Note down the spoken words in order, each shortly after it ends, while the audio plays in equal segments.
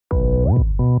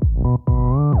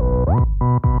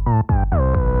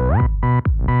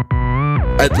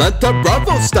Atlanta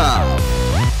Bravo style.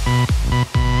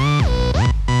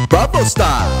 Bravo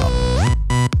style.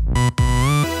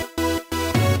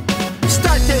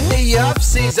 Started the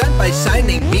off-season by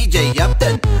signing BJ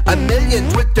Upton. A million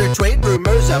Twitter trade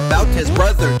rumors about his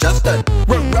brother Justin.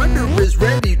 Roadrunner is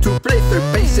ready to play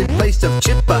third base in place of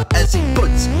Chippa as he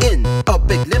puts in a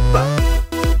big lipper.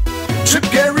 Chip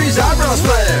Cary's eyebrows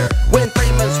flare when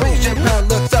Freeman swings. Simba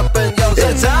looks up and yells,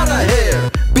 "It's outta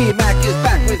here!" BMac is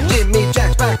back with Jimmy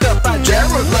Jack's backed up by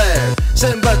Gerald Laird.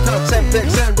 Simba tucks and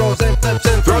picks and rolls and flips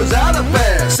and throws out a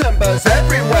pair. Simba's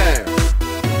everywhere.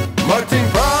 Martin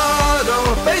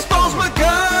Prado, baseball's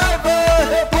Macgyver.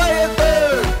 He'll play at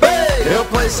third base. He'll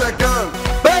play second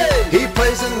base. He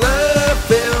plays in left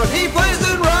field. He plays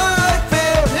in right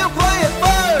field. He'll play at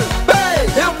first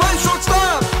base. He'll play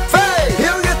shortstop.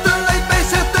 He'll get the late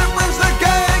base hit that wins the game.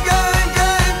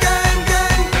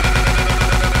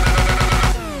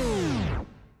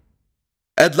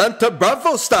 Atlanta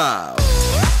Bravo style.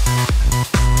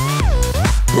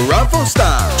 Bravo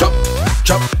style. Chop,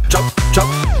 chop, chop, chop.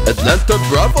 Atlanta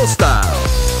Bravo style.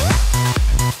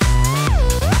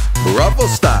 Bravo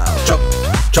style. Chop,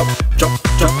 chop, chop,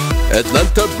 chop.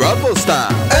 Atlanta Bravo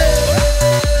style. Hey,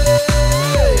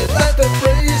 Atlanta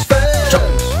Freeze fans. Chop,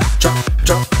 chop,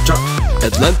 chop, chop.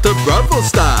 Atlanta Bravo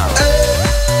style. Hey,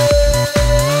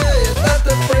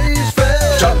 Atlanta Freeze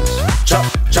fans. Chop, chop,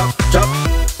 chop, chop.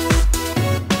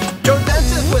 Joe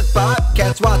dances with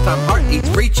bobcats while Tom Hart eats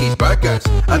free cheeseburgers.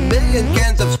 A million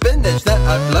cans of spinach that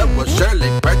I love will surely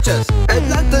purchase.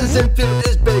 Atlanta's infield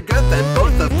is bigger than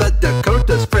both of the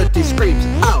Dakotas. Freddie screams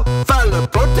out, file a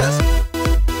protest.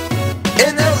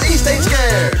 NL East ain't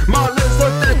scared. Marlins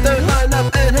looked at their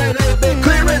lineup and had a big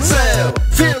clearance sale.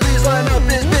 Phillies lineup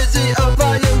is busy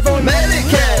applying for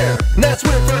Medicare. Nets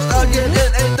win first again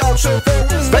in a dog show for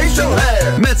his facial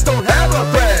hair. Mets don't have a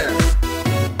prayer.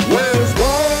 Where's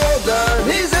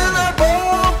Walden? He's in our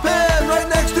bullpen right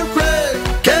next to Craig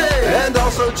K. And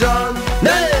also John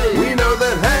Nay. We know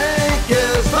that Hank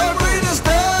is the greatest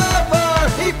ever.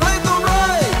 He played the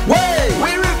right way.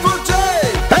 We root for Jay.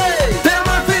 Hey, Tim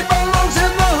Murphy belongs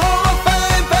in the Hall of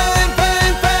Fame. Fame,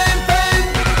 fame, fame, fame.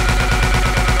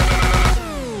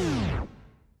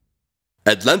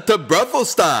 Atlanta Bravo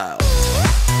style.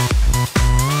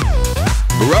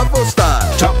 Bravo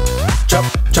style. Chop, chop,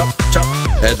 chop, chop.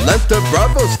 Atlanta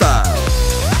Bravo style.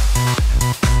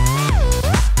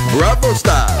 Bravo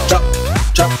style. Chop,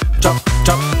 chop, chop,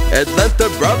 chop. Atlanta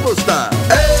Bravo style.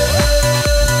 Hey,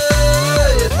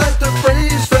 Atlanta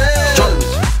Freeze fans. Chop,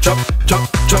 chop, chop,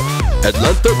 chop.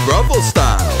 Atlanta Bravo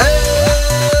style. Hey,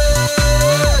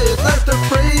 Atlanta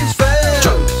Freeze fans.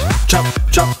 Chop, chop,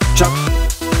 chop, chop.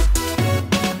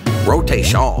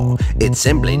 Rotation, it's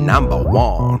simply number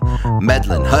one.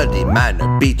 Medlin, Huddy,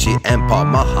 Minor, Beachy, and Paul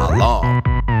Mahalon.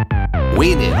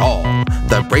 Win it all,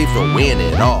 the Braves will win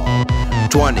it all.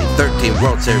 2013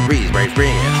 World Series, Braves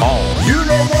bring it home. You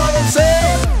know what I'm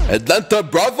saying? Atlanta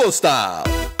Bravo style.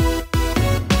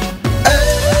 Hey,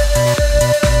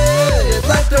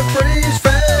 Atlanta Freeze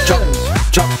fans. Chop,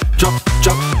 chop, chop,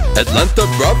 chop. Atlanta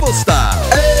Bravo style.